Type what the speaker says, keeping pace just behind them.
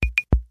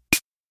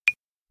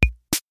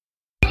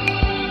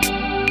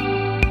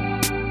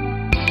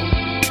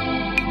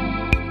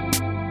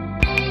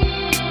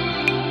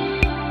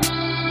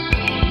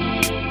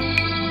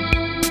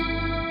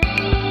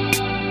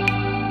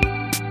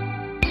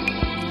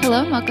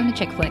Hello and welcome to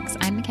Chick Flicks.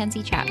 I'm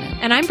Mackenzie Chapman.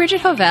 And I'm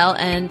Bridget Hovell,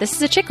 and this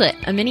is a Chicklet,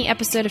 a mini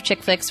episode of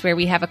Chick Flicks where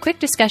we have a quick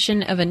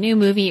discussion of a new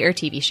movie or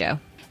TV show.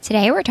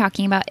 Today we're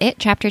talking about It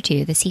Chapter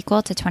 2, the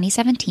sequel to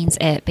 2017's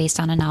It, based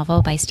on a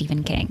novel by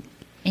Stephen King.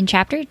 In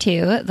Chapter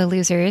 2, the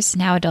losers,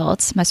 now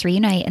adults, must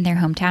reunite in their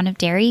hometown of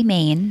Derry,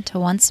 Maine, to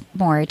once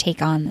more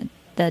take on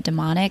the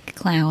demonic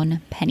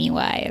clown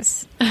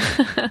Pennywise.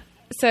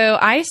 So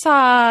I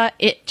saw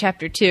It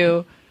Chapter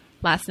 2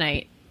 last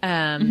night.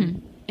 Not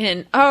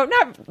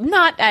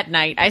at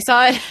night. I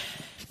saw it at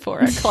 4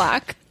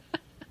 o'clock.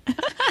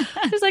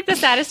 It was like the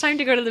saddest time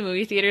to go to the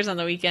movie theaters on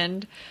the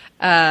weekend.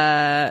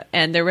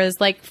 And there was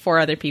like 4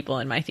 other people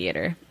in my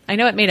theater. I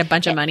know it made a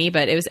bunch of money,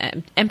 but it was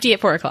empty at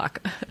 4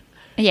 o'clock.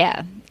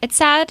 Yeah. It's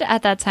sad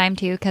at that time,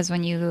 too, because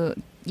when you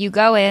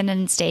go in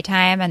and it's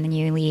daytime and then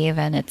you leave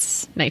and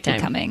it's nighttime.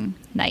 Becoming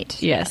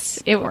night.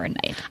 Yes. Or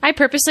night. I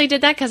purposely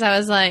did that because I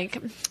was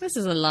like, this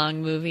is a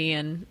long movie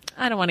and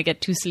I don't want to get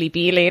too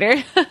sleepy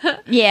later.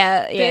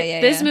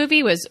 This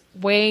movie was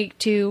way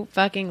too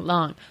fucking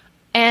long.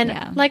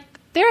 And like,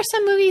 there are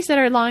some movies that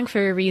are long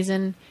for a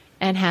reason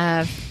and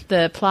have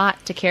the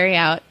plot to carry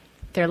out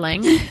their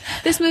length.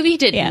 This movie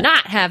did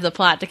not have the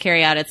plot to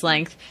carry out its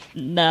length.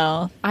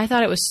 No. I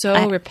thought it was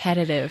so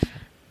repetitive.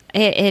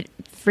 It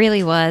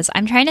really was.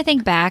 I'm trying to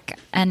think back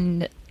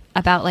and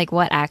about like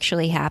what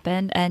actually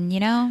happened, and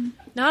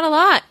not a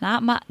lot.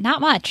 Not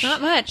much.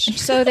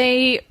 So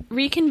they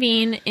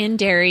reconvene in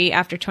Derry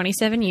after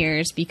 27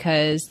 years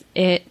because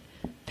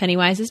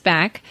Pennywise is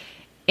back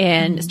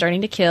and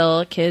starting to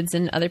kill kids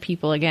and other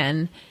people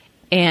again.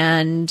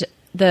 And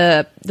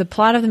the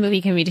plot of the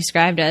movie can be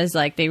described as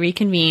like they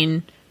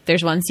reconvene.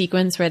 There's one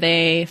sequence where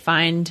they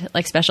find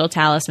like special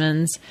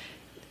talismans,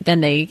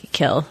 then they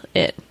kill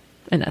it,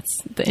 and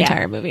that's the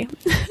entire movie.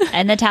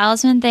 And the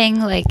talisman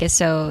thing like is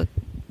so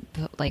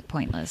like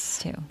pointless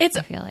too. It's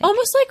I feel like.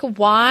 Almost like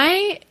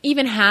why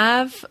even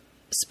have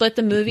split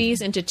the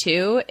movies into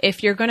 2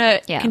 if you're going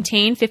to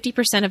contain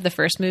 50% of the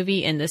first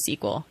movie in the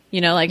sequel. The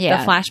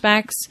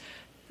flashbacks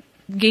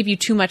gave you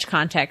too much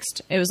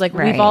context. It was like,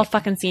 we've all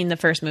fucking seen the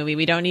first movie.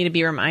 We don't need to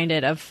be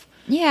reminded of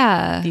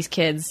these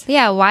kids.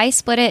 Yeah, why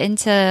split it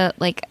into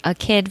like a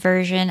kid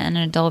version and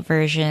an adult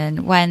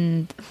version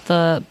when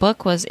the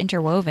book was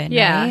interwoven,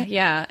 right?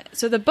 Yeah.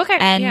 So the book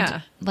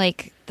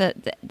like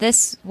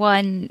this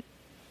one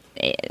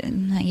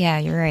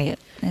you're right.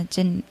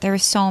 There were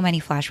so many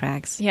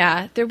flashbacks.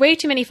 Yeah, there are way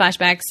too many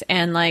flashbacks,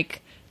 and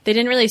like they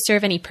didn't really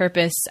serve any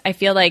purpose. I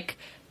feel like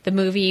the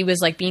movie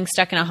was like being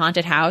stuck in a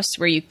haunted house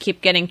where you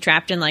keep getting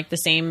trapped in like the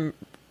same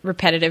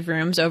repetitive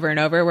rooms over and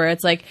over, where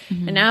it's like,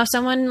 and now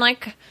someone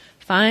like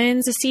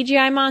finds a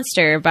CGI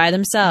monster by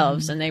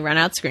themselves and they run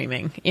out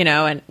screaming,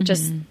 and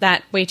just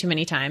that way too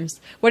many times.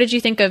 What did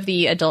you think of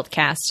the adult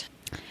cast?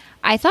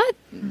 I thought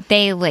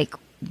they like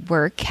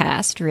were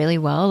cast really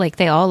well. Like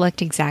they all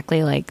looked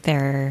exactly like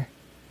their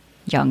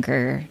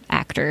younger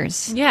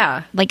actors.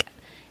 Yeah. Like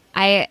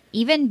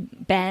even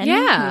Ben,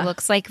 who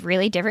looks like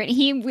really different.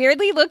 He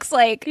weirdly looks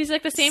like he's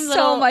like the same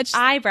little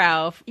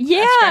eyebrow.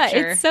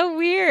 Structure. It's so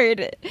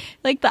weird.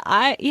 Like the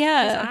eye,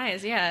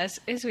 his eyes,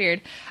 it's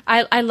weird.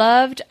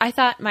 I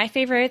thought my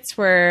favorites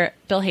were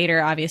Bill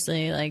Hader,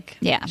 obviously, like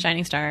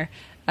shining star.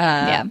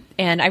 And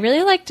I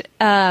really liked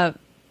the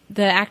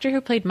actor who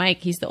played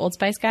Mike. He's the Old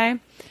Spice guy.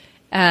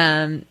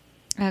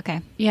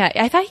 Okay. Yeah,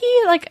 I thought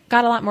he like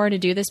got a lot more to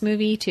do this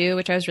movie too,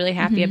 which I was really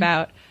happy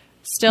about.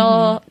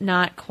 Still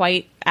not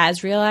quite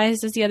as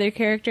realized as the other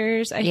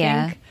characters, I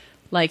think.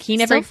 Like he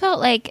never still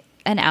felt like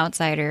an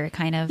outsider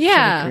kind of to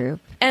the group.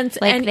 And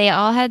they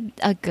all had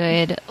a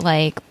good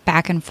like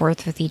back and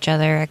forth with each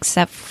other,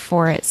 except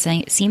for it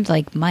seemed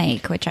like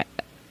Mike, which I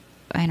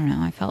don't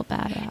know, I felt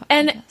bad about.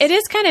 And it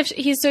is kind of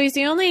he's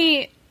the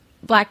only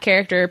Black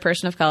character,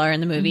 person of color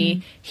in the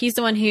movie. He's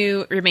the one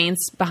who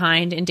remains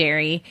behind in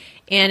Derry.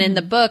 And in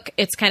the book,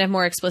 it's kind of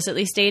more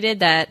explicitly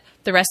stated that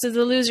the rest of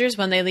the losers,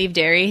 when they leave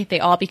Derry, they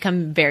all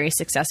become very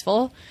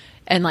successful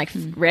and like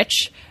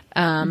rich.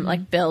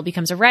 Like Bill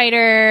becomes a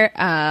writer,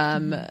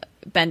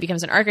 Ben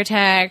becomes an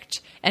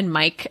architect, and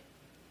Mike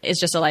is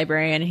just a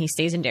librarian and he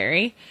stays in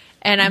Derry.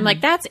 And I'm like,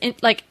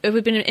 it would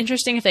have been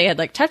interesting if they had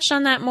like touched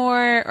on that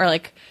more or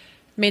like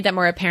made that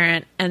more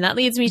apparent. And that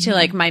leads me to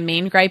like my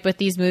main gripe with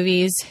these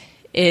movies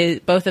is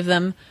both of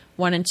them,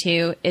 1 and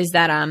 2, is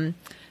that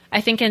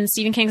I think in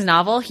Stephen King's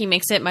novel he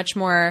makes it much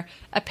more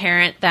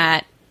apparent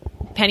that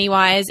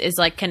Pennywise is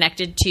like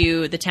connected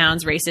to the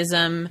town's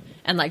racism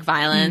and like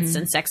violence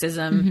and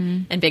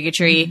sexism and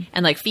bigotry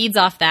and like feeds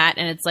off that,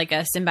 and it's like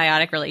a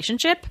symbiotic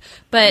relationship.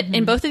 But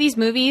in both of these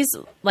movies,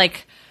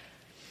 like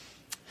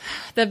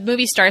the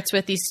movie starts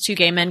with these 2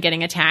 gay men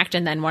getting attacked,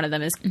 and then one of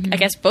them is I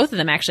guess both of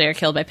them actually are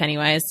killed by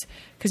Pennywise,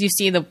 because you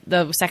see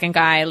the second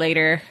guy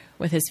later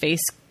with his face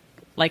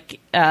like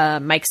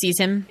Mike sees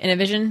him in a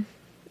vision.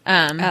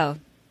 I'm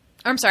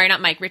sorry,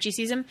 not Mike. Richie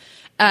sees him.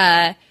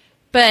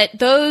 But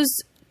those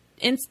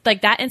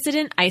like that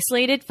incident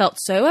isolated felt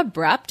so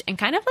abrupt and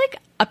kind of like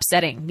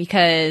upsetting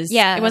because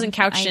it wasn't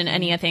couched in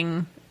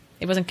anything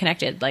it wasn't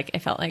connected. Like, it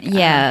felt like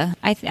Yeah,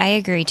 I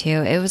agree too.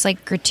 It was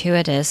like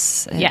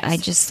gratuitous. Yes. I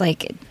just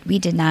like, we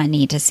did not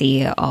need to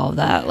see all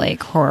that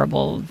like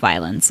horrible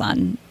violence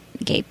on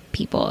gay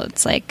people.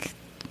 It's like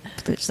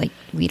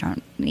we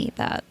don't need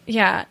that.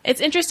 Yeah, it's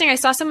interesting. I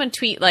saw someone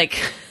tweet like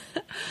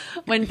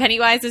when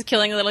Pennywise is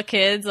killing little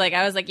kids, like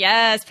I was like,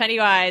 yes,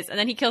 Pennywise, and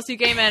then he kills 2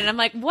 gay men, and I'm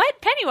like,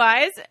 what,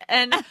 Pennywise?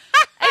 And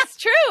it's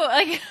true.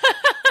 Like,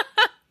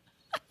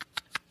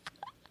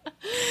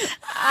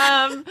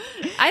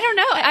 I don't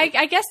know.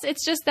 I guess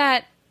it's just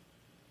that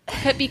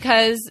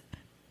because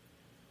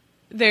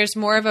there's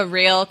more of a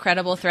real,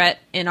 credible threat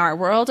in our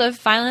world of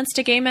violence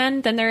to gay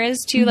men than there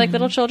is to like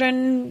little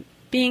children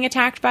being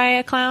attacked by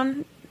a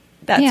clown.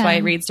 That's why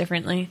it reads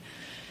differently.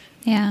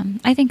 Yeah,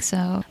 I think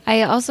so.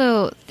 I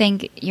also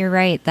think you're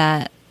right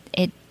that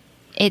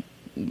it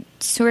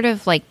sort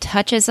of like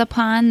touches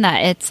upon that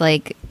it's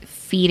like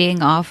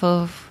feeding off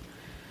of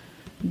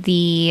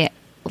the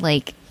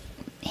like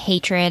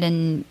hatred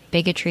and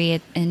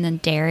bigotry in the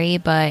Derry,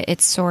 but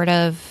it sort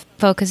of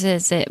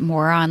focuses it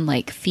more on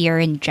like fear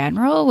in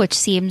general, which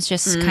seems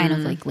just kind of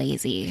like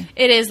lazy.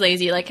 It is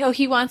lazy. Like, oh,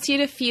 he wants you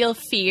to feel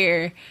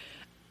fear.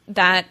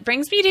 That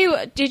brings me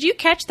to, did you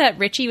catch that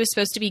Richie was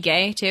supposed to be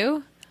gay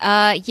too?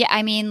 Yeah,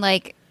 I mean,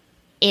 like,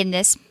 in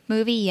this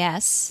movie,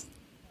 yes.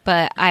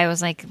 But I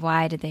was like,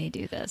 why did they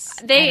do this?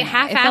 They I don't know.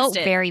 half-assed it. Felt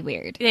it. very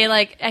weird. They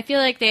like, I feel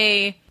like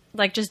they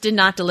like just did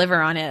not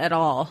deliver on it at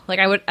all. Like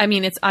I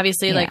mean, it's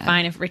obviously like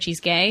fine if Richie's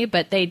gay,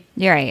 but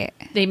You're right.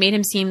 They made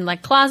him seem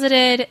like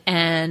closeted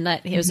and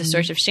that it was a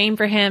source of shame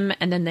for him.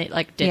 And then they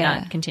like did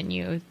not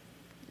continue.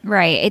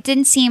 Right. It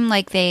didn't seem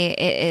like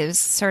it was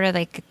sort of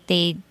like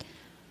they,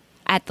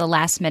 at the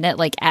last minute,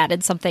 like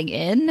added something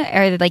in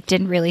or like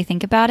didn't really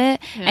think about it.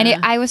 Yeah.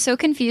 And I was so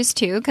confused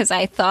too, because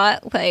I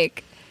thought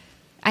like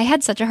I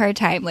had such a hard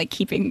time like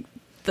keeping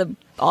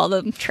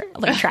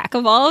track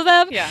of all of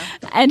them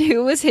and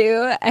who was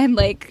who and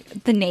like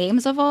the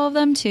names of all of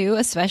them too,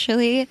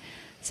 especially.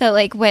 So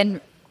like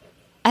when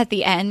at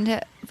the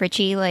end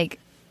Richie like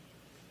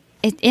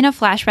in a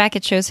flashback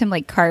it shows him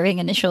like carving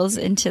initials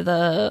into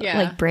the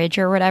like bridge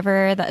or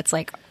whatever that's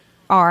like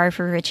R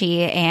for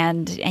Richie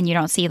and you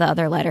don't see the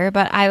other letter,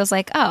 but I was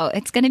like, oh,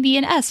 it's going to be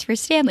an S for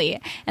Stanley.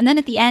 And then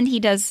at the end he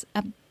does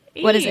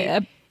what is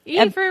it?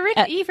 E for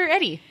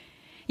Eddie.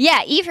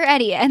 Yeah, E for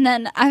Eddie. And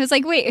then I was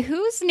like, wait,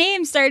 whose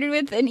name started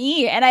with an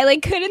E? And I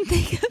like couldn't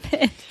think of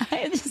it.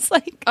 I was just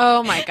like,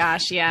 oh my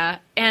gosh, yeah.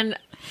 And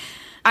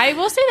I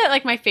will say that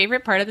like my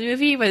favorite part of the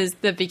movie was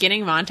the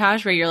beginning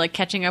montage where you're like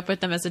catching up with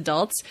them as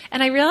adults.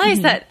 And I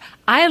realized that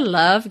I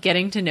love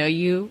getting to know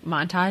you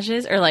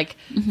montages or like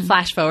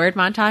flash forward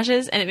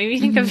montages. And it made me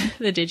think of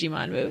the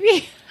Digimon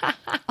movie.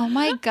 Oh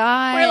my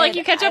God. Where like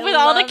you catch up with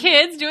all the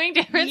kids doing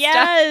different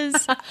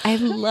stuff. I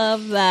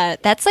love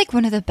that. That's like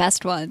one of the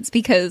best ones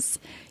because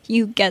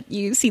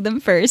you see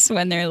them first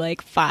when they're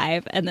like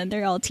 5 and then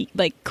they're all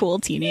like cool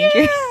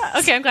teenagers. Yeah.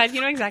 Okay, I'm glad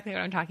you know exactly what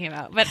I'm talking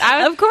about. But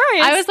of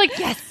course. I was like,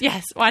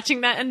 yes.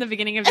 Watching that in the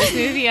beginning of this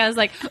movie, I was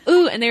like,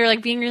 ooh, and they were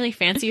like being really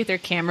fancy with their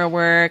camera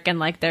work and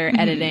like their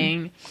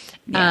editing.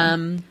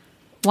 Yeah.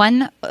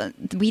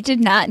 We did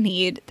not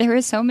need, there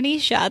were so many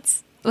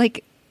shots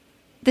like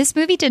this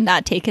movie did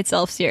not take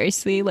itself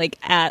seriously like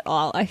at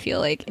all. I feel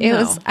like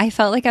I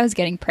felt like I was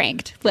getting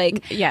pranked.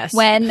 Like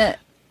when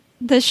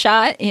the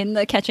shot in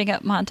the catching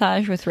up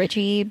montage with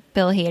Richie,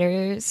 Bill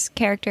Hader's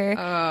character,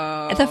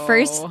 the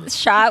first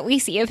shot we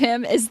see of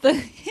him is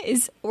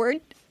where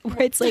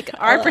it's like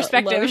our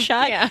perspective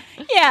shot.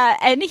 Yeah,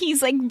 and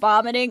he's like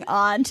vomiting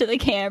onto the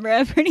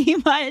camera pretty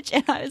much.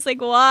 And I was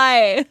like,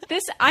 why?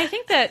 I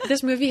think that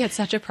this movie had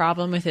such a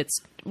problem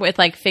with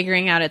like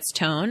figuring out its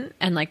tone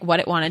and like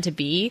what it wanted to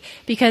be,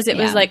 because it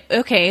was like,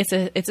 okay,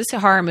 it's a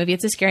horror movie,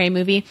 it's a scary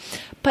movie,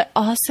 but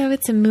also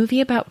it's a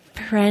movie about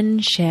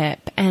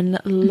friendship and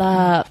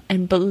love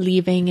and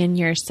believing in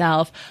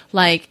yourself.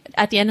 Like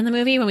at the end of the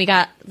movie when we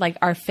got like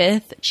our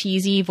 5th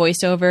cheesy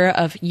voiceover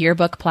of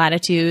yearbook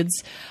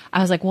platitudes, I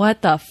was like,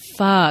 what the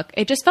fuck?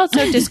 It just felt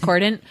so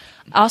discordant.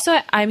 Also,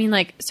 I mean,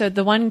 like, so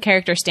the one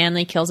character,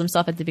 Stanley, kills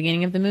himself at the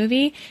beginning of the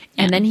movie,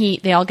 and then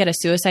they all get a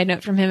suicide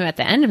note from him at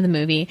the end of the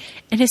movie,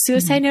 and his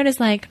suicide note is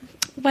like,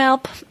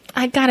 well,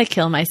 I gotta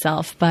kill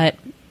myself, but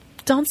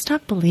don't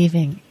stop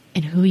believing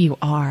in who you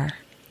are.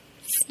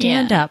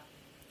 Stand up.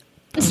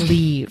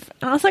 Believe.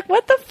 And I was like,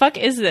 what the fuck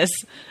is this?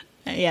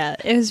 Yeah,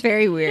 it was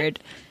very weird.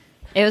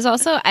 It was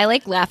also, I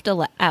like laughed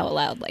out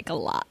loud like a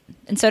lot,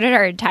 and so did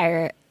our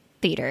entire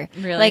theater.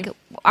 Really? Like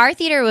our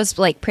theater was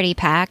like pretty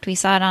packed. We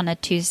saw it on a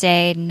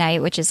Tuesday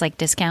night, which is like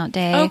discount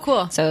day. Oh,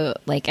 cool. So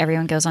like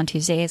everyone goes on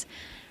Tuesdays,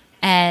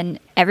 and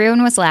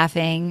everyone was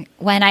laughing.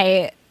 When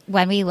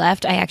we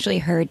left, I actually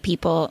heard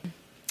people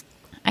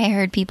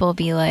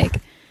be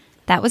like,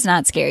 that was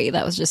not scary,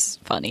 that was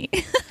just funny.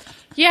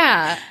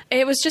 Yeah,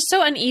 it was just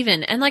so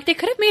uneven, and like they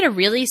could have made a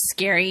really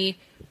scary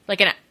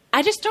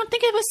I just don't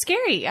think it was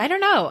scary. I don't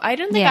know. I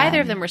don't think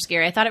either of them were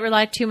scary. I thought it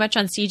relied too much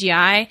on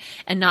CGI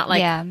and not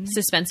like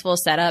suspenseful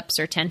setups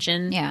or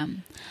tension. Yeah.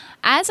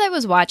 As I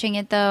was watching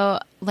it though,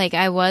 like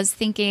I was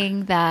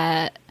thinking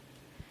that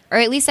or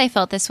at least I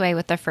felt this way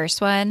with the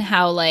first one,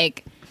 how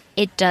like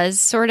it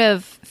does sort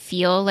of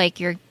feel like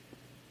you're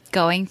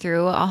going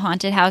through a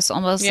haunted house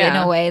almost in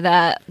a way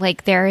that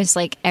like there is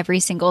like every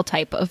single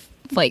type of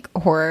like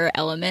horror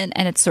element,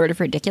 and it's sort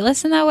of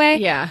ridiculous in that way.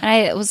 Yeah. And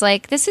I was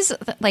like, this is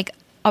like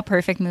a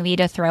perfect movie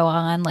to throw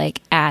on like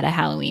at a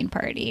Halloween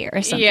party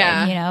or something,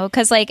 you know,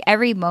 because like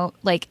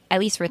like at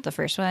least with the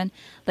first one,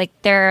 like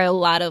there are a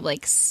lot of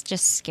like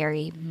just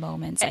scary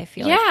moments. I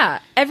feel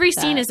every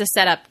scene is a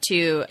setup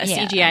to a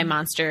CGI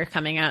monster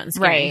coming out and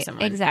scaring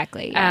someone.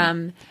 Exactly.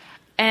 And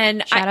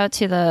shout out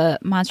to the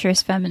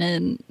monstrous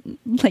feminine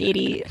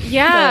lady,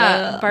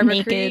 Barbara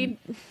naked Creed,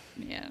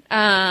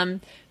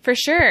 for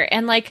sure.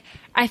 And like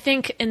I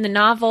think in the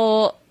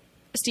novel,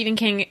 Stephen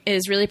King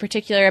is really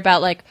particular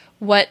about like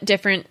what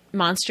different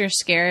monsters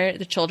scare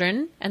the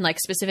children and like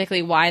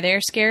specifically why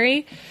they're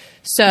scary.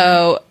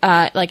 So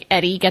like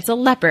Eddie gets a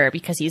leper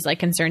because he's like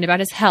concerned about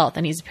his health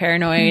and he's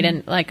paranoid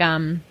and like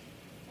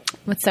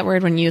what's that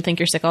word when you think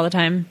you're sick all the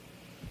time?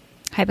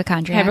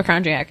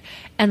 Hypochondriac.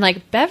 And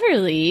like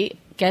Beverly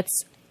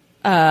gets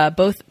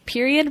both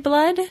period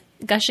blood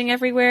gushing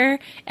everywhere,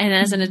 and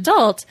as an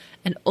adult,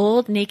 an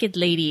old naked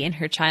lady in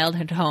her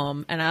childhood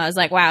home. And I was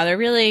like, wow, they're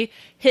really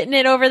hitting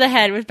it over the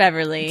head with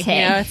Beverly. You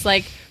know, it's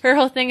like her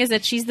whole thing is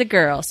that she's the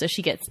girl, so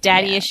she gets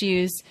daddy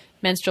issues,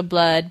 menstrual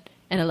blood,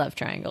 and a love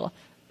triangle.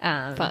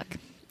 Fuck.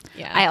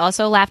 Yeah. I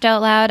also laughed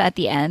out loud at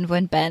the end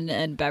when Ben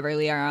and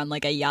Beverly are on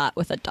like a yacht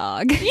with a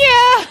dog.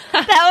 Yeah.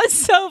 That was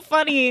so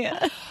funny.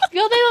 They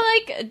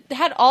like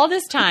had all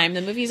this time.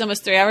 The movie's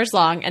almost 3 hours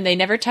long, and they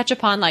never touch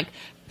upon like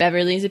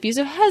Beverly's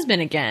abusive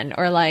husband again,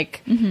 or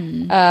like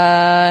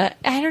I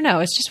don't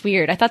know. It's just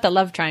weird. I thought the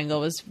love triangle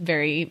was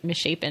very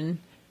misshapen.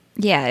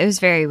 Yeah, it was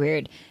very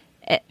weird.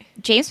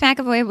 James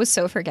McAvoy was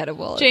so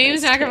forgettable.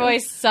 James McAvoy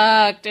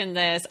sucked in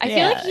this. I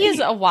feel like he is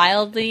a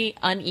wildly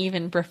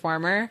uneven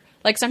performer.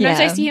 Like sometimes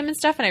I see him and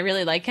stuff and I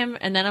really like him,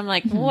 and then I'm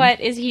like, what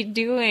is he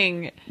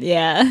doing?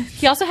 Yeah.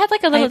 He also had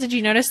like a little, did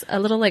you notice a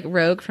little like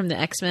Rogue from the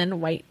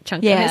X-Men white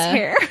chunk in his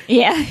hair?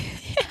 Yeah.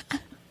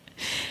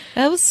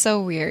 That was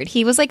so weird.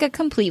 He was like a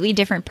completely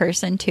different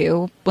person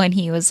too when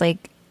he was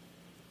like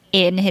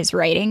in his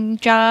writing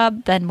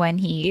job than when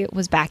he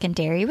was back in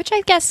Derry, which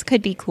I guess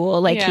could be cool.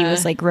 Like he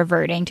was like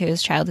reverting to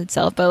his childhood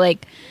self, but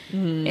like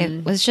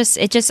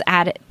it just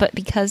added, but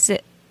because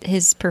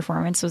his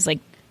performance was like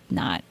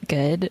not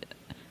good,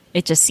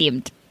 it just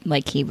seemed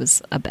like he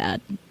was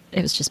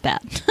it was just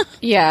bad.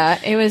 Yeah,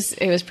 it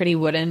was pretty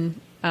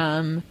wooden.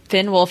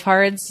 Finn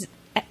Wolfhard's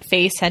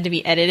face had to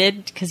be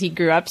edited because he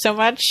grew up so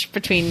much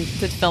between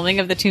the filming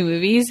of the two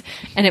movies,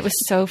 and it was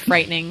so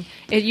frightening.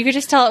 You could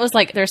just tell it was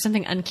like there was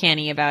something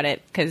uncanny about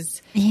it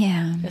because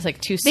it was like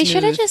too smooth. They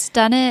should have just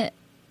done it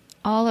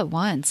all at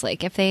once.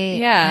 Like if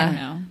they, I don't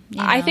know.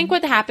 I think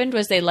what happened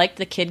was they liked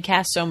the kid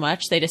cast so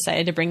much they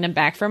decided to bring them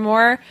back for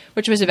more,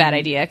 which was a bad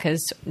idea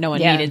because no one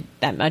needed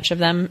that much of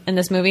them in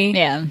this movie.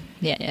 Yeah.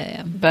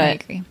 But I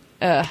agree.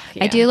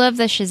 I do love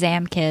the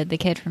Shazam kid, the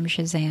kid from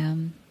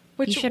Shazam.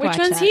 Which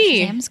one's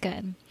he? Shazam's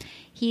good.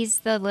 He's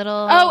the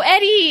little... Oh,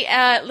 Eddie!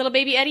 Little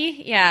baby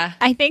Eddie? Yeah.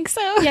 I think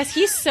so. Yes,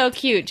 he's so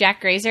cute.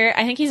 Jack Grazer.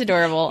 I think he's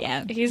adorable.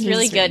 Yeah. He's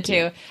really good,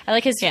 too. I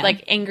like his,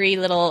 like, angry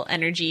little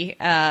energy.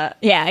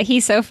 Yeah,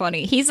 he's so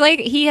funny. He's like...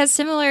 He has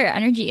similar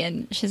energy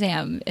in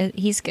Shazam.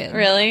 He's good.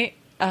 Really?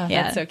 Oh,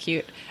 that's so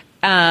cute.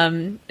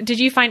 Did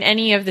you find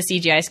any of the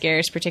CGI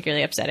scares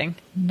particularly upsetting?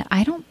 No,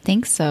 I don't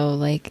think so.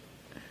 Like,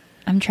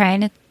 I'm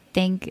trying to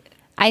think...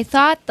 I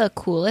thought the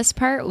coolest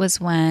part was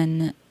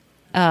when...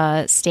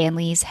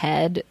 Stanley's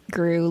head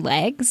grew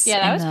legs. Yeah,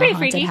 that was pretty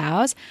freaky.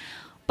 House.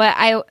 But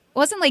I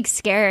wasn't like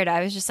scared.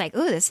 I was just like,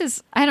 "Ooh, this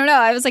is." I don't know.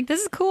 I was like,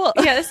 "This is cool."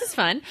 Yeah, this is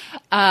fun.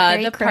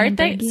 The part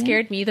that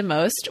scared me the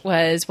most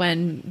was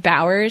when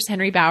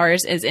Henry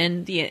Bowers, is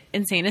in the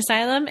insane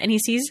asylum and he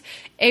sees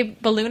a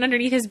balloon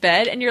underneath his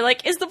bed, and you're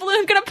like, "Is the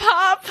balloon gonna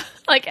pop?"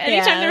 Like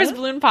anytime there was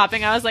balloon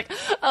popping, I was like,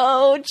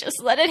 "Oh,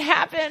 just let it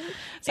happen."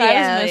 So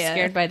I was most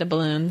scared by the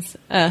balloons.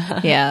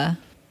 Yeah.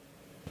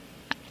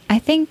 I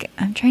think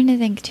I'm trying to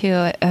think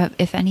too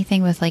if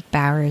anything with like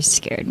Bowers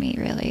scared me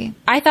really.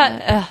 I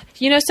thought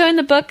so in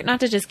the book,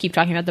 not to just keep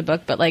talking about the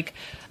book, but like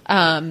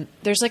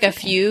there's like a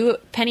few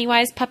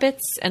Pennywise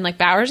puppets, and like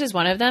Bowers is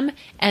one of them,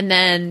 and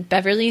then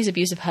Beverly's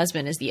abusive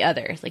husband is the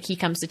other. Like he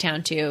comes to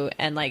town too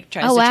and like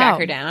tries to track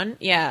her down.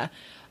 Yeah.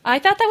 I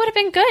thought that would have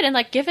been good and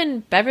like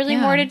given Beverly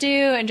more to do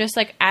and just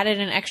like added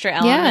an extra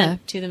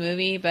element to the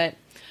movie, but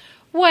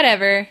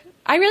whatever.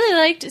 I really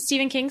liked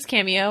Stephen King's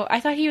cameo. I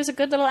thought he was a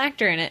good little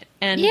actor in it,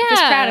 and was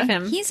proud of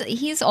him.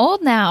 He's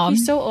old now.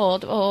 He's so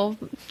old. Oh,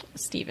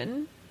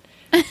 Stephen.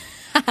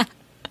 I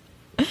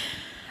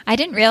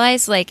didn't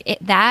realize like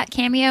that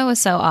cameo was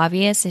so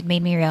obvious. It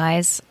made me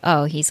realize,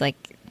 oh, he's like.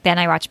 Then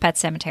I watched Pet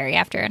Sematary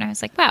after, and I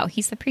was like, wow,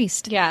 he's the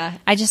priest. Yeah.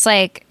 I just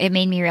like it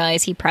made me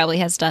realize he probably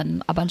has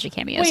done a bunch of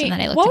cameos, and then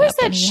I looked it up,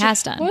 and he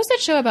has done. What was that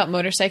show about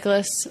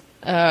motorcyclists?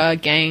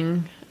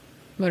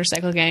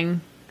 Motorcycle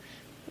gang.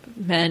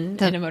 Men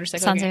in a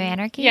motorcycle Sons gang. of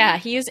Anarchy? Yeah,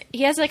 he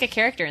has like a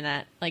character in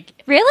that. Like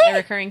really? A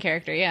recurring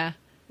character, yeah.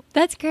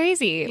 That's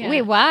crazy. Yeah.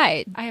 Wait,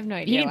 why? I have no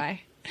idea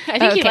why. I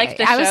think he liked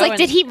the show. I was like,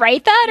 did he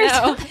write that or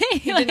No, something?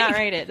 he did not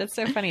write it. That's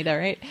so funny, though,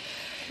 right?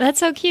 That's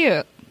so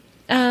cute.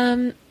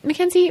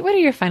 Mackenzie, what are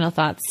your final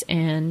thoughts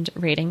and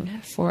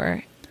rating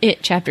for It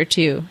Chapter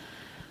 2?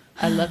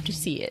 I'd love to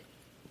see it.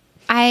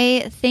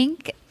 I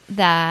think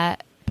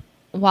that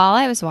while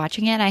I was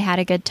watching it, I had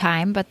a good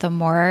time, but the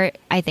more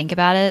I think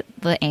about it,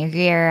 the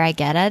angrier I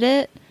get at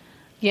it.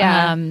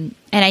 Yeah. And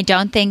I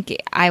don't think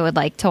I would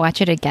like to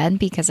watch it again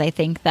because I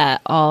think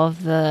that all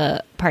of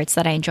the parts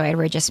that I enjoyed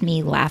were just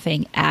me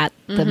laughing at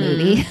the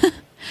movie.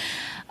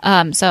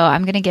 So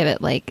I'm going to give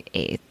it like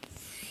a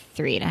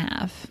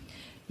 3.5.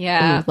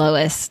 Yeah. Ooh,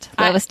 lowest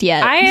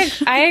yet.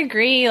 I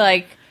agree.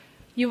 Like,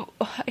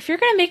 if you're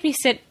going to make me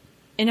sit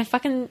in a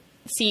fucking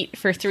seat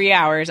for 3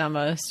 hours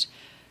almost,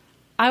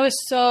 I was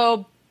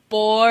so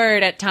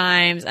bored at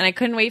times and I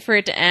couldn't wait for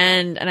it to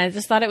end, and I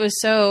just thought it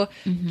was so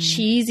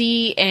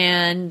cheesy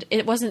and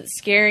it wasn't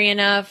scary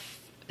enough,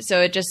 so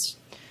it just,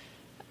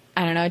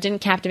 I don't know, it didn't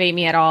captivate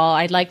me at all.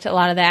 I liked a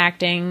lot of the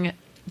acting,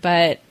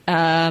 but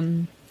yeah,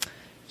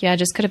 it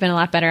just could have been a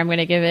lot better. I'm going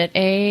to give it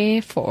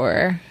a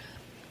 4.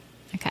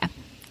 Okay.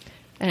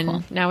 And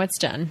cool. Now it's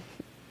done.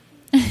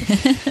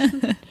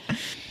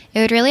 It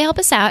would really help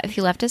us out if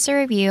you left us a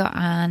review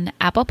on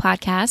Apple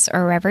Podcasts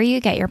or wherever you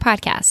get your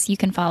podcasts. You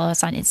can follow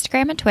us on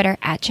Instagram and Twitter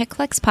at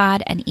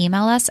ChickFlixPod and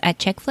email us at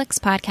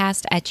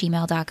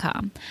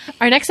chickflixpodcast@gmail.com.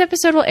 Our next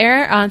episode will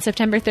air on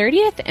September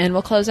 30th, and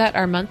we'll close out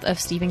our month of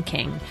Stephen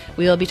King.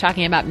 We will be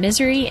talking about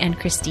Misery and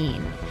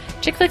Christine.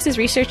 Chick Flicks is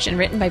researched and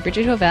written by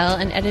Bridget Hovell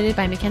and edited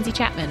by Mackenzie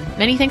Chapman.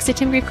 Many thanks to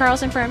Tim Grieve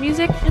Carlson for our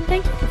music, and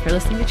thank you for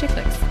listening to Chick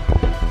Flicks.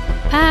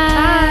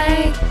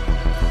 Bye.